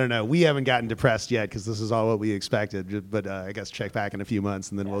 I don't know. We haven't gotten depressed yet because this is all what we expected. But I guess check back in a few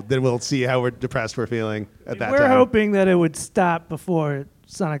months, and then we'll see how depressed we're feeling at that time. We're hoping that it would stop before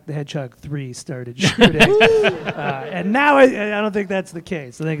Sonic the Hedgehog 3 started shooting. And now I don't think that's the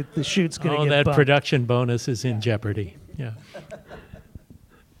case. I think the shoot's going to get that bumped. production bonus is in jeopardy. Yeah.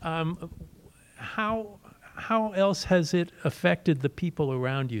 How else has it affected the people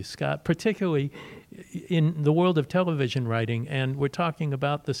around you, Scott, particularly in the world of television writing? And we're talking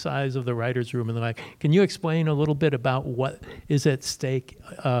about the size of the writer's room and the like. Can you explain a little bit about what is at stake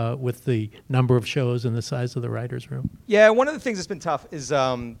with the number of shows and the size of the writer's room? Yeah, one of the things that's been tough is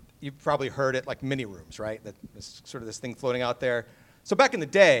you've probably heard it, like mini rooms, right? This thing floating out there. So back in the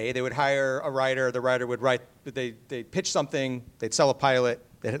day, they would hire a writer. The writer would write. They'd pitch something. They'd sell a pilot.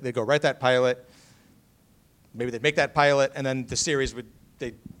 They'd go write that pilot. Maybe they'd make that pilot, and then the series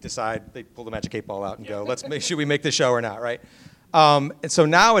they'd decide, they'd pull the magic 8-ball out and go, should we make this show or not, right? And so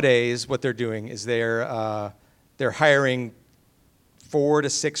nowadays, what they're doing is they're hiring 4 to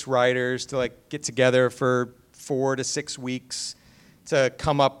 6 writers to get together for 4 to 6 weeks to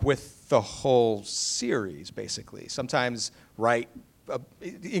come up with the whole series, basically. Sometimes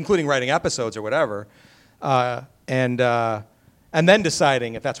including writing episodes or whatever, and then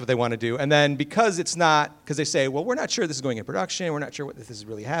deciding if that's what they want to do. And then because they say, well, we're not sure this is going in production, we're not sure what this is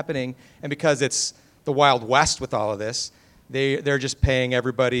really happening, and because it's the Wild West with all of this, they're just paying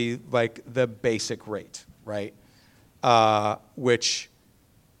everybody the basic rate, right? Which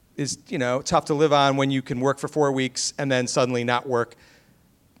is tough to live on when you can work for 4 weeks and then suddenly not work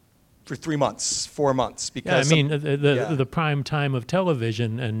for 3 months, 4 months. Because the prime time of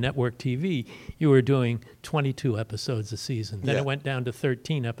television and network TV, you were doing 22 episodes a season. Then it went down to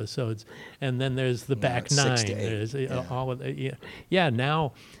 13 episodes, and then there's the back 9. 6 to 8. There's all of the,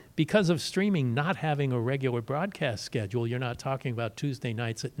 now, because of streaming not having a regular broadcast schedule, you're not talking about Tuesday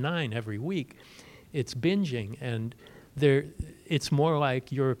nights at 9 every week. It's binging, and it's more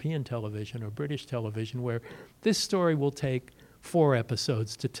like European television or British television, where this story will take 4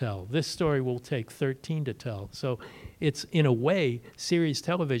 episodes to tell. This story will take 13 to tell. So it's, in a way, series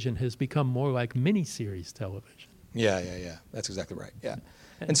television has become more like mini-series television. Yeah. That's exactly right, yeah.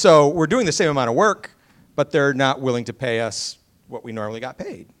 And so we're doing the same amount of work, but they're not willing to pay us what we normally got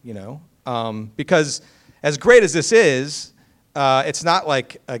paid, because as great as this is, it's not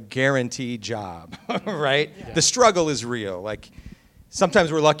like a guaranteed job, right? Yeah. The struggle is real.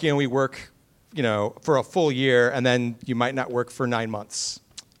 Sometimes we're lucky and we work for a full year, and then you might not work for 9 months,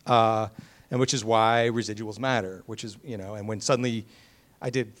 and which is why residuals matter. Which is, and when suddenly I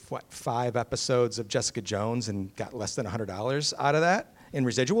did 5 episodes of Jessica Jones and got less than $100 out of that in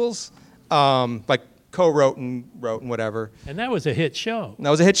residuals, co-wrote and wrote and whatever. And that was a hit show. That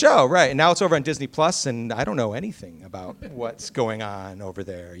was a hit show, right? And now it's over on Disney Plus, and I don't know anything about what's going on over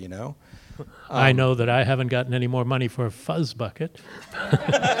there. I know that I haven't gotten any more money for a fuzz bucket.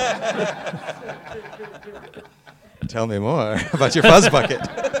 Tell me more about your fuzz bucket.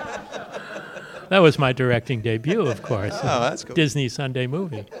 That was my directing debut, of course. Oh, that's cool. Disney Sunday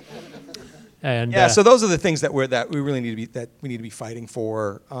movie. And so those are the things that we really need to be fighting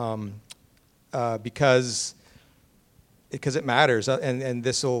for, because it matters, and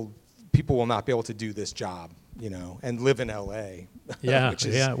people will not be able to do this job, and live in LA. Which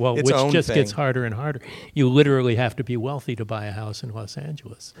just gets harder and harder. You literally have to be wealthy to buy a house in Los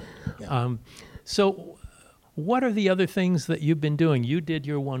Angeles. Yeah. So what are the other things that you've been doing? You did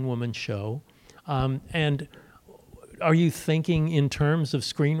your one-woman show, and are you thinking in terms of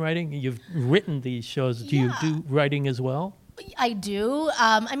screenwriting? You've written these shows. Do you do writing as well? I do.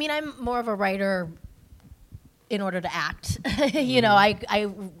 I'm more of a writer in order to act. I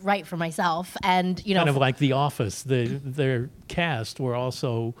write for myself, and kind of like The Office. Their cast were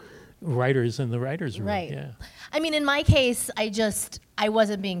also writers in the writers' room. Right. Yeah. In my case, I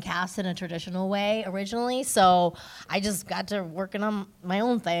wasn't being cast in a traditional way originally, so I just got to working on my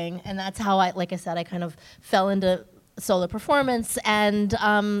own thing, and that's how like I said, I kind of fell into solo performance, and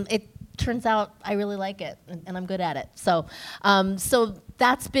it turns out I really like it, and I'm good at it. So, so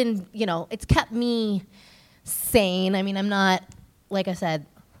that's been, it's kept me sane. I mean, I'm not, like I said,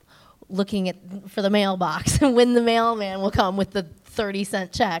 looking for the mailbox and when the mailman will come with the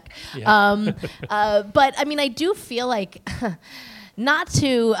 30-cent check. Yeah. But I mean, I do feel like, not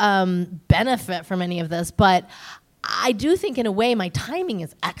to benefit from any of this, but I do think in a way my timing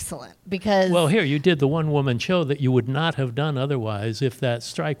is excellent because... Well, here, you did the one-woman show that you would not have done otherwise if that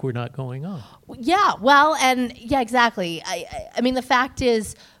strike were not going on. Yeah, well, and yeah, exactly. I mean, the fact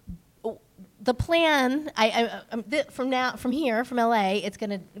is, the plan, from LA, it's going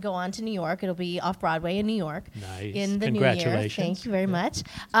to go on to New York. It'll be off Broadway in New York. Nice. In the Congratulations. New Year. Thank you very much.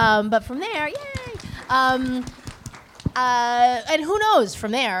 But from there, yay! And who knows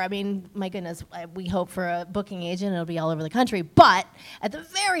from there? I mean, my goodness, we hope for a booking agent. It'll be all over the country. But at the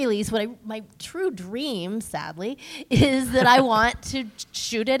very least, my true dream, sadly, is that I want to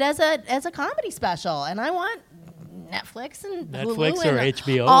shoot it as a comedy special, and I want Netflix and Hulu or and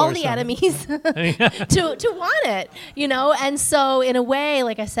HBO all or the something. enemies to want it, And so, in a way,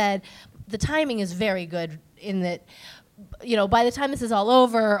 like I said, the timing is very good in that. By the time this is all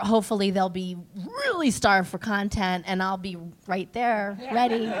over, hopefully they'll be really starved for content, and I'll be right there,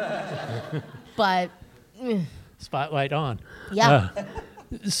 ready. But spotlight on. Yeah.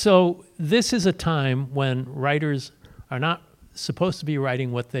 So this is a time when writers are not supposed to be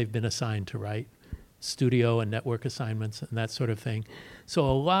writing what they've been assigned to write, studio and network assignments and that sort of thing. So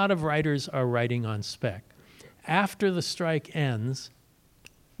a lot of writers are writing on spec. After the strike ends,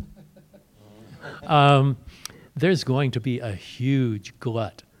 there's going to be a huge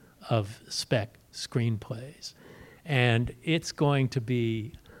glut of spec screenplays, and it's going to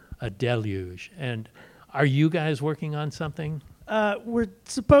be a deluge. And are you guys working on something? We're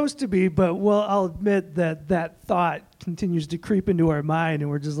supposed to be, but I'll admit that thought continues to creep into our mind,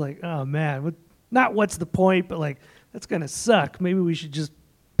 and we're just like, oh man, not what's the point, but like, that's gonna suck. Maybe we should just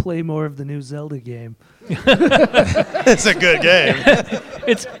play more of the new Zelda game. It's a good game.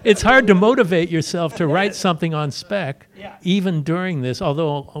 It's hard to motivate yourself to write something on spec, even during this.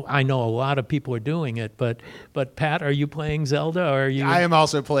 Although I know a lot of people are doing it, but Pat, are you playing Zelda, or are you? I am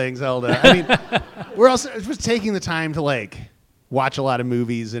also playing Zelda. I mean, we're just taking the time to like watch a lot of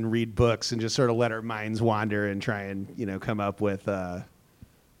movies and read books and just sort of let our minds wander and try and come up with the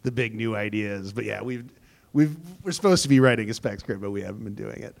big new ideas. But yeah, we're supposed to be writing a spec script, but we haven't been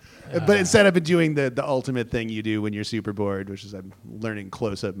doing it. But instead, I've been doing the ultimate thing you do when you're super bored, which is I'm learning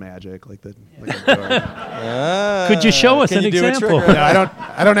close-up magic, like the. Could you show us an example? No, I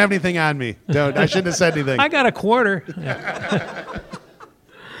don't have anything on me. I shouldn't have said anything. I got a quarter. Yeah.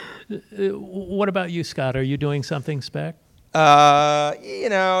 What about you, Scott? Are you doing something spec?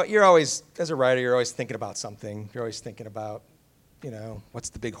 You're always, as a writer, you're always thinking about something. You're always thinking about, what's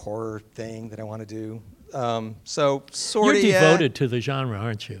the big horror thing that I want to do. So sort of. You're devoted to the genre,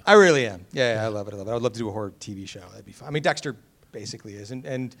 aren't you? I really am. Yeah, I love it. I would love to do a horror TV show. That'd be fun. I mean, Dexter basically is,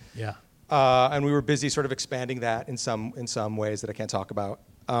 and we were busy sort of expanding that in some ways that I can't talk about.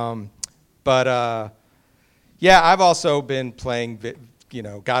 I've also been playing.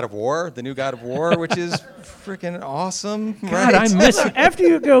 God of War, the new God of War, which is freaking awesome. God, right? I miss it. After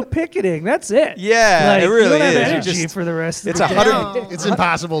you go picketing, that's it. Yeah, it really you don't is. Have energy for the rest of the day. It's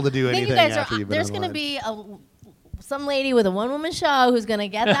impossible to do anything after you've been There's on going to be some lady with a one-woman show who's going to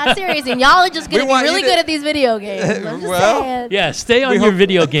get that series, and y'all are just going to be really good at these video games. I'm just saying. Yeah, stay on your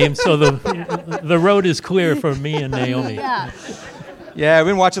video games so the road is clear for me and Naomi. Yeah, I've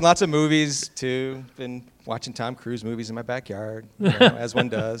been watching lots of movies, too. Been watching Tom Cruise movies in my backyard, as one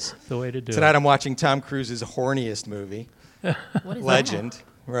does. The way to do Tonight it. I'm watching Tom Cruise's horniest movie, Legend,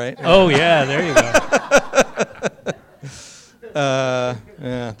 right? Oh, yeah, there you go.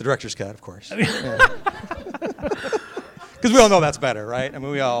 The director's cut, of course. Because we all know that's better, right? I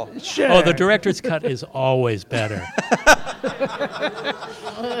mean, we all... Sure. Oh, the director's cut is always better.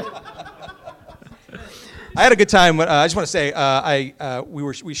 I had a good time. I just want to say,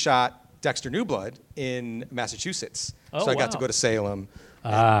 we shot Dexter New Blood in Massachusetts, so I got to go to Salem,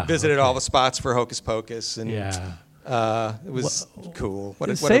 and visited all the spots for Hocus Pocus, and it was cool.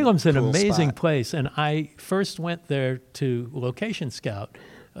 Salem's an amazing spot. place, and I first went there to location scout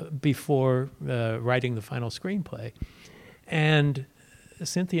before writing the final screenplay, and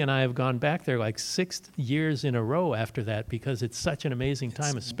Cynthia and I have gone back there like 6 years in a row after that because it's such an amazing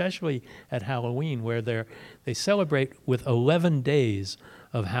time, especially at Halloween, where they celebrate with 11 days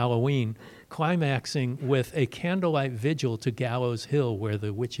of Halloween climaxing with a candlelight vigil to Gallows Hill where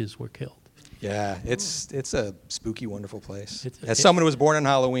the witches were killed. Yeah, it's a spooky, wonderful place. As someone who was born on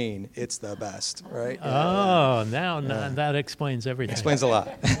Halloween, it's the best, right? Oh, now that explains everything. Explains a lot.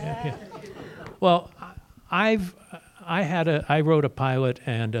 Well, I wrote a pilot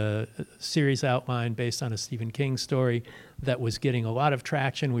and a series outline based on a Stephen King story that was getting a lot of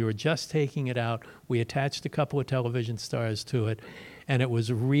traction. We were just taking it out. We attached a couple of television stars to it, and it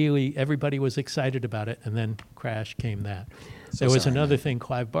was really, everybody was excited about it, and then crash came that. There was another thing.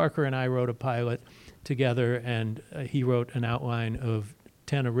 Clive Barker and I wrote a pilot together, and he wrote an outline of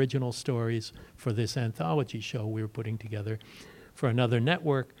 10 original stories for this anthology show we were putting together for another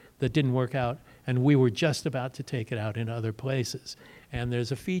network that didn't work out, and we were just about to take it out in other places. And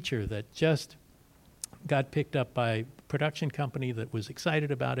there's a feature that just got picked up by a production company that was excited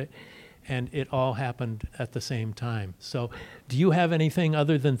about it, and it all happened at the same time. So do you have anything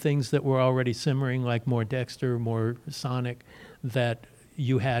other than things that were already simmering, like more Dexter, more Sonic, that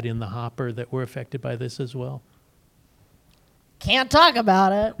you had in the hopper that were affected by this as well? Can't talk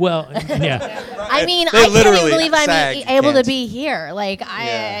about it. Well, yeah. I mean, I can't even believe I'm able to be here. Like,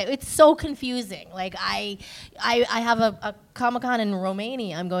 it's so confusing. Like, I have a Comic-Con in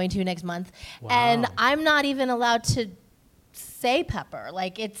Romania I'm going to next month, and I'm not even allowed to say Pepper.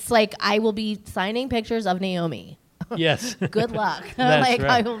 Like, it's like I will be signing pictures of Naomi. Yes. Good luck. That's like,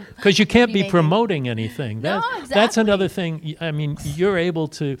 right. Because you can't be promoting anything. No, exactly. That's another thing. I mean, you're able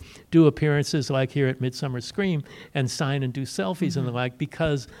to do appearances like here at Midsummer Scream and sign and do selfies and the like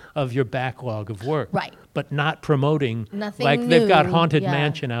because of your backlog of work. Right. But not promoting. Nothing like new. They've got Haunted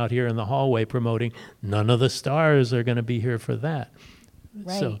Mansion out here in the hallway promoting. None of the stars are going to be here for that.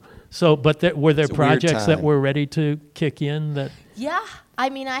 Right. But were there It's a projects weird that time. were ready to kick in that? Yeah. I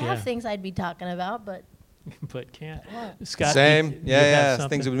mean, I have Yeah. things I'd be talking about, but But can't. Scott, Same. you Yeah. have Things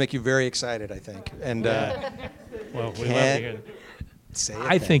something? that would make you very excited, I think. And Well, we love to can't hear that. say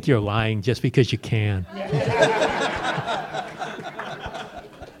I think you're lying just because you can.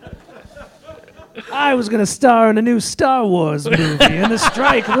 I was going to star in a new Star Wars movie, and the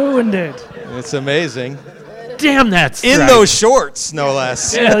strike ruined it. it's amazing. Damn, that's In those shorts, no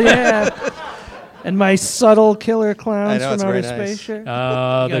less. Hell yeah. And my subtle killer clowns I know, from it's outer very nice. space shirt. The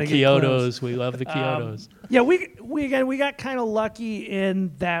Gotta get Kyotos. close. We love the Kyotos. Yeah, we got kind of lucky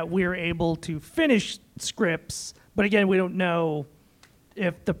in that we were able to finish scripts, but again, we don't know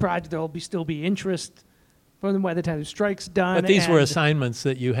if the project there'll still be interest for them by the time the strike's done. But these were and assignments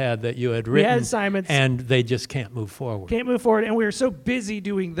that you had written. We had assignments. And they just can't move forward. Can't move forward, and we were so busy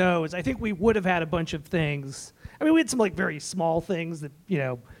doing those. I think we would have had a bunch of things. I mean, we had some like very small things that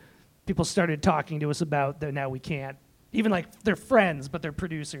people started talking to us about that now we can't. Even like they're friends, but they're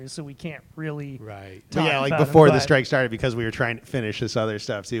producers, so we can't really. Right. talk Yeah, like about before them, the but- strike started, because we were trying to finish this other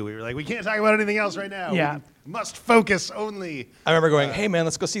stuff too. We were like, we can't talk about anything else right now. Yeah. We must focus only. I remember going, "Hey man,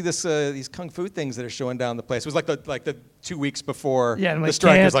 let's go see this these kung fu things that are showing down the place." It was like the 2 weeks before Yeah, I'm the like,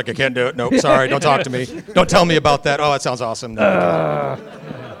 strike. He was can't. like, "I can't do it. Nope, sorry, don't talk to me. Don't tell me about that. Oh, that sounds awesome." No,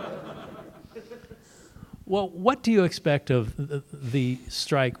 Well, what do you expect of the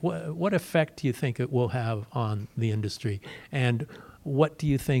strike? What effect do you think it will have on the industry? And what do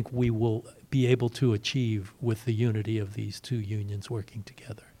you think we will be able to achieve with the unity of these two unions working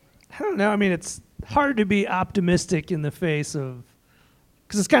together? I don't know. I mean, it's hard to be optimistic in the face of,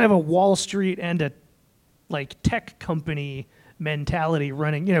 because it's kind of a Wall Street and a like tech company mentality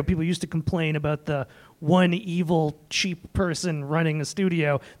running. People used to complain about the one evil, cheap person running a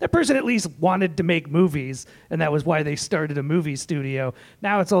studio. That person at least wanted to make movies, and that was why they started a movie studio.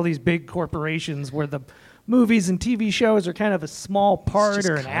 Now it's all these big corporations where the movies and TV shows are kind of a small part just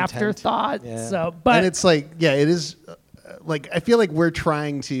or an content. afterthought. Yeah. So, but And it's like, yeah, it is. Like, I feel like we're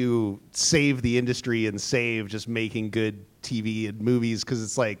trying to save the industry and save just making good TV and movies, because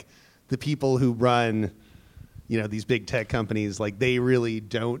it's like the people who run, these big tech companies, like they really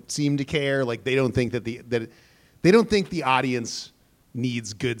don't seem to care. Like they don't think that they don't think the audience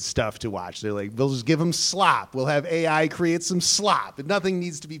needs good stuff to watch. They're like, we'll just give them slop. We'll have AI create some slop. And nothing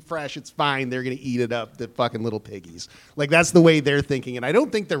needs to be fresh. It's fine. They're going to eat it up, the fucking little piggies. Like that's the way they're thinking. And I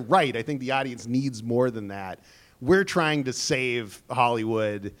don't think they're right. I think the audience needs more than that. We're trying to save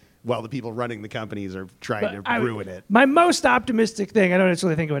Hollywood while the people running the companies are trying to ruin it. My most optimistic thing, I don't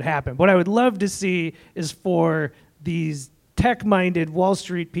necessarily think it would happen. What I would love to see is for these tech-minded Wall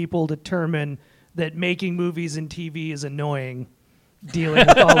Street people determine that making movies and TV is annoying, dealing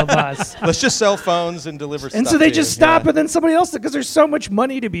with all of us. let's just sell phones and deliver. And stuff so they to just you. stop, Yeah. and then somebody else, because there's so much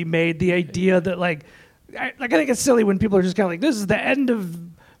money to be made. The idea that I think it's silly when people are just kind of like, this is the end of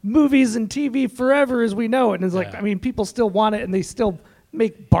movies and TV forever as we know it. And it's like, Yeah. I mean, people still want it, and they still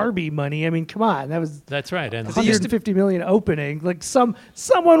make Barbie money. I mean, come on, that's right. And 150 million opening. Like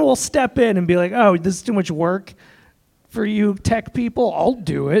someone will step in and be like, "Oh, this is too much work for you tech people. I'll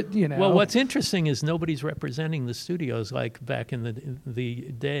do it." You know. Well, what's interesting is nobody's representing the studios like back in the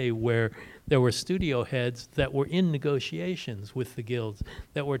day where there were studio heads that were in negotiations with the guilds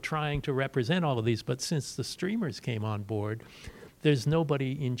that were trying to represent all of these. But since the streamers came on board, there's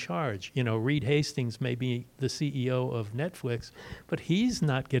nobody in charge. You know, Reed Hastings may be the CEO of Netflix, but he's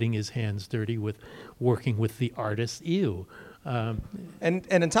not getting his hands dirty with working with the artists. Ew. And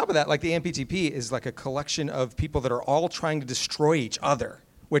on top of that, like the AMPTP is like a collection of people that are all trying to destroy each other,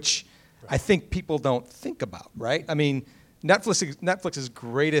 which I think people don't think about, right? I mean, Netflix's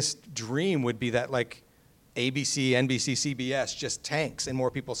greatest dream would be that like ABC, NBC, CBS just tanks and more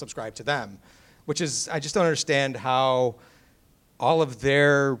people subscribe to them, which is, I just don't understand how all of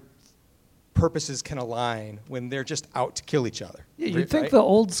their purposes can align when they're just out to kill each other. Yeah, you'd think the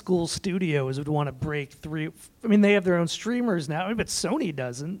old school studios would want to break through. I mean, they have their own streamers now, but Sony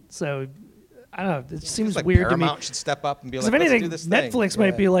doesn't. So I don't know. It seems like weird Paramount to me. should step up and be like, if anything, let's do this Netflix thing.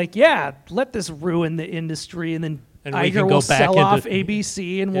 might be like, yeah, let this ruin the industry, and then And we Iger can will go back sell off into-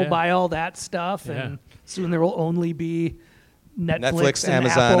 ABC, and we'll buy all that stuff, and soon there will only be Netflix and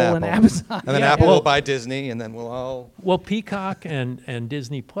Amazon, Apple and Amazon. And then Apple will buy Disney, and then we'll all... Well, Peacock and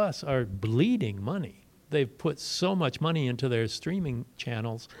Disney Plus are bleeding money. They've put so much money into their streaming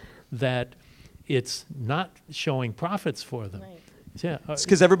channels that it's not showing profits for them. Right. Yeah, It's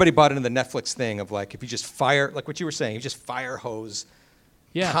because everybody bought into the Netflix thing of like, if you just fire, like what you were saying, you just fire hose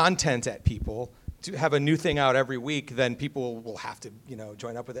content at people to have a new thing out every week, then people will have to,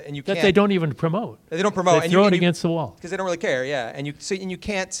 join up with it. And you can't... That they don't even promote. They don't promote. They throw it against the wall. Because they don't really care, yeah. And you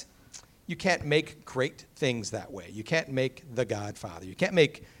can't make great things that way. You can't make The Godfather. You can't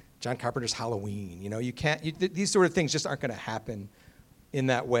make John Carpenter's Halloween. You can't. These sort of things just aren't going to happen in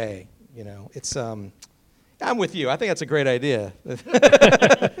that way. It's. I'm with you. I think that's a great idea.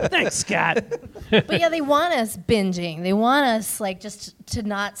 Thanks, Scott. But yeah, they want us binging. They want us just to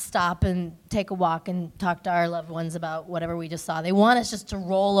not stop and take a walk and talk to our loved ones about whatever we just saw. They want us just to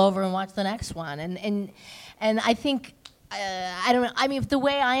roll over and watch the next one. And I think I don't know. I mean, the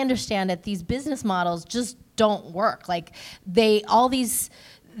way I understand it, these business models just don't work. Like all these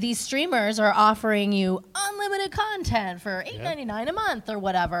streamers are offering you unlimited content for $8.99 a month or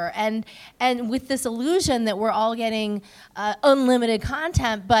whatever, and with this illusion that we're all getting unlimited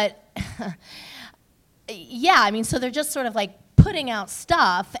content, but so they're just sort of like putting out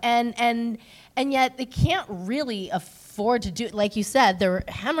stuff, and yet they can't really afford to do it. Like you said, they're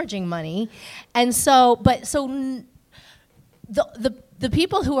hemorrhaging money, and the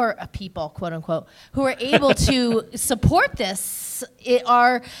people who are quote unquote, who are able to support this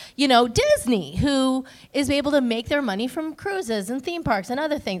are, Disney, who is able to make their money from cruises and theme parks and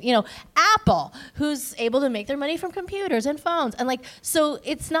other things. Apple, who's able to make their money from computers and phones. And so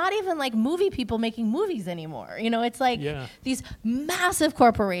it's not even like movie people making movies anymore. It's like these massive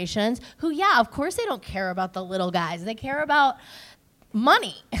corporations who, of course they don't care about the little guys. They care about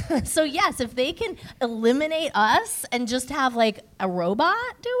money. So yes, if they can eliminate us and just have a robot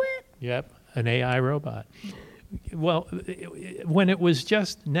do it. Yep, an AI robot. Well, when it was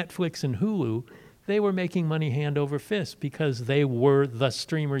just Netflix and Hulu, they were making money hand over fist because they were the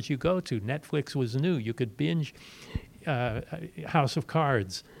streamers you go to. Netflix was new. You could binge House of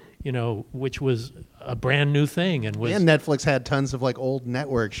Cards, which was a brand new thing. And Netflix had tons of old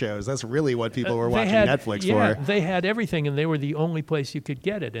network shows. That's really what people were watching Netflix for. They had everything, and they were the only place you could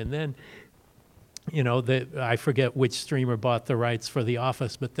get it. And then, I forget which streamer bought the rights for The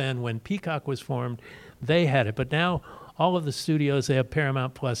Office, but then when Peacock was formed, they had it. But now all of the studios, they have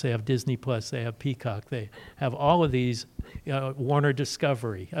Paramount Plus, they have Disney Plus, they have Peacock, they have all of these, Warner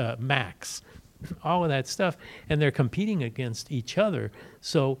Discovery, Max, all of that stuff, and they're competing against each other.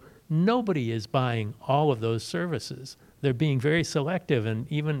 So nobody is buying all of those services. They're being very selective, and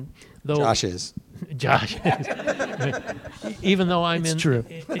even though Josh is. Even though I'm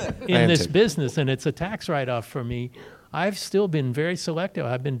in this business and it's a tax write-off for me, I've still been very selective.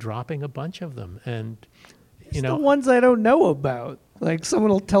 I've been dropping a bunch of them, and the ones I don't know about. Like someone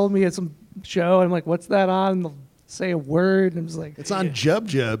will tell me it's some show, and I'm like, "What's that on?" And they'll say a word, and I'm just like, "It's on Jub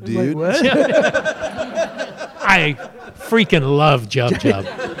Jub, dude." Like, what? I freaking love Jub Jub.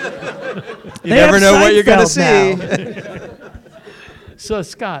 You never know what you're going to see. So,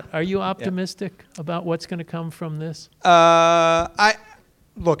 Scott, are you optimistic about what's going to come from this? I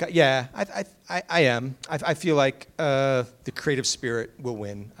am. I feel like the creative spirit will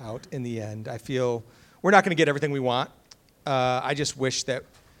win out in the end. I feel we're not going to get everything we want. I just wish that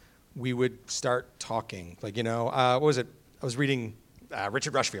we would start talking. What was it? I was reading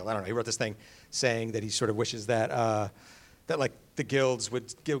Richard Rushfield, I don't know, he wrote this thing saying that he sort of wishes that that like the guilds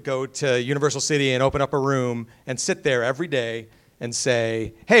would go to Universal City and open up a room and sit there every day and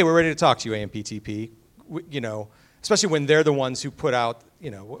say, hey, we're ready to talk to you, AMPTP. You know, especially when they're the ones who put out,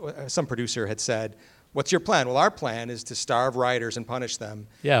 you know, some producer had said, what's your plan? Well, our plan is to starve writers and punish them.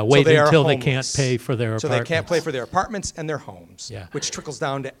 Yeah, wait until they can't pay for their apartments. So they can't pay for their apartments and their homes, yeah. which trickles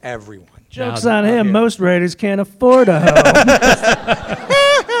down to everyone. Joke's on him. Most writers can't afford a home.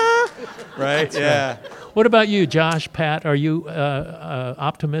 Right, yeah. What about you, Josh, Pat? Are you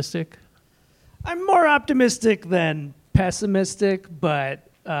optimistic? I'm more optimistic than pessimistic, but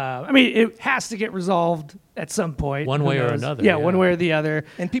I mean, it has to get resolved at some point. One way or another. Yeah, one way or the other.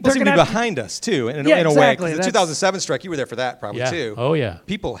 And people seem to be behind us, too, in a way. The 2007 strike, you were there for that probably, too. Oh, yeah.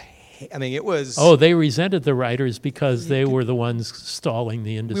 People, I mean, it was... Oh, they resented the writers because they were the ones stalling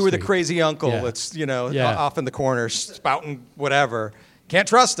the industry. We were the crazy uncle that's, you know, off in the corner spouting whatever. Can't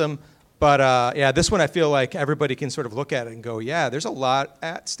trust him. But, yeah, this one I feel like everybody can sort of look at it and go, yeah, there's a lot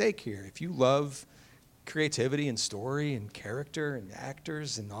at stake here. If you love creativity and story and character and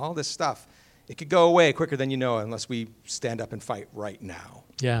actors and all this stuff, it could go away quicker than you know unless we stand up and fight right now.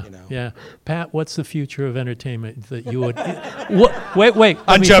 Yeah, you know? Yeah. Pat, what's the future of entertainment that you would... wait.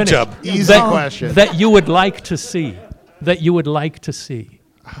 On Jub. Easy question. That you would like to see. That you would like to see.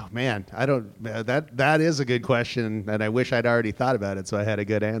 Oh man, I don't. That is a good question, and I wish I'd already thought about it, so I had a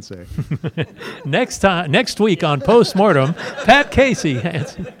good answer. Next week on Postmortem, Pat Casey.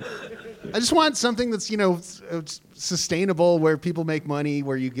 I just want something that's, you know, sustainable, where people make money,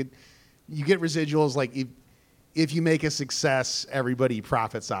 where you get residuals. Like if you make a success, everybody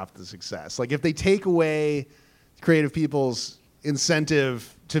profits off the success. Like if they take away creative people's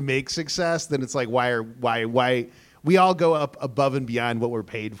incentive to make success, then it's like why we all go up above and beyond what we're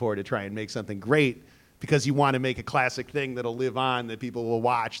paid for to try and make something great, because you want to make a classic thing that'll live on, that people will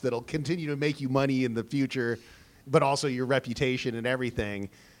watch, that'll continue to make you money in the future, but also your reputation and everything.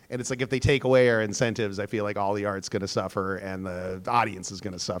 And it's like if they take away our incentives, I feel like all the art's going to suffer and the audience is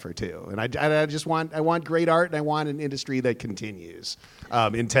going to suffer too. And I want great art, and I want an industry that continues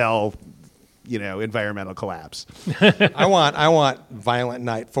until, you know, environmental collapse. I want Violent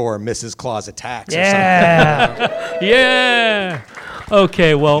Night for Mrs. Claus Attacks. Yeah. Or something. Yeah.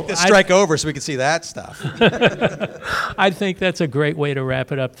 Okay, well... Let's strike over so we can see that stuff. I think that's a great way to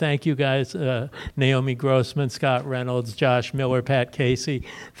wrap it up. Thank you, guys. Naomi Grossman, Scott Reynolds, Josh Miller, Pat Casey.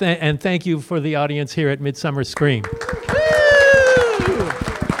 And thank you for the audience here at Midsummer Scream.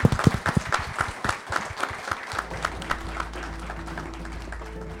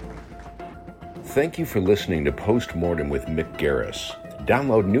 Thank you for listening to Postmortem with Mick Garris.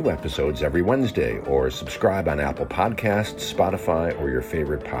 Download new episodes every Wednesday or subscribe on Apple Podcasts, Spotify, or your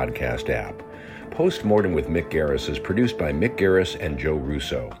favorite podcast app. Postmortem with Mick Garris is produced by Mick Garris and Joe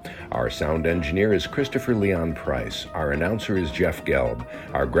Russo. Our sound engineer is Christopher Leon Price. Our announcer is Jeff Gelb.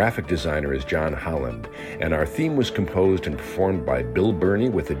 Our graphic designer is John Holland. And our theme was composed and performed by Bill Burney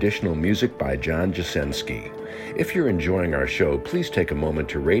with additional music by John Jasensky. If you're enjoying our show, please take a moment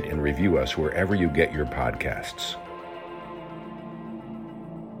to rate and review us wherever you get your podcasts.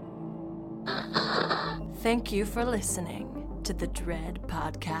 Thank you for listening to the Dread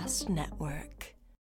Podcast Network.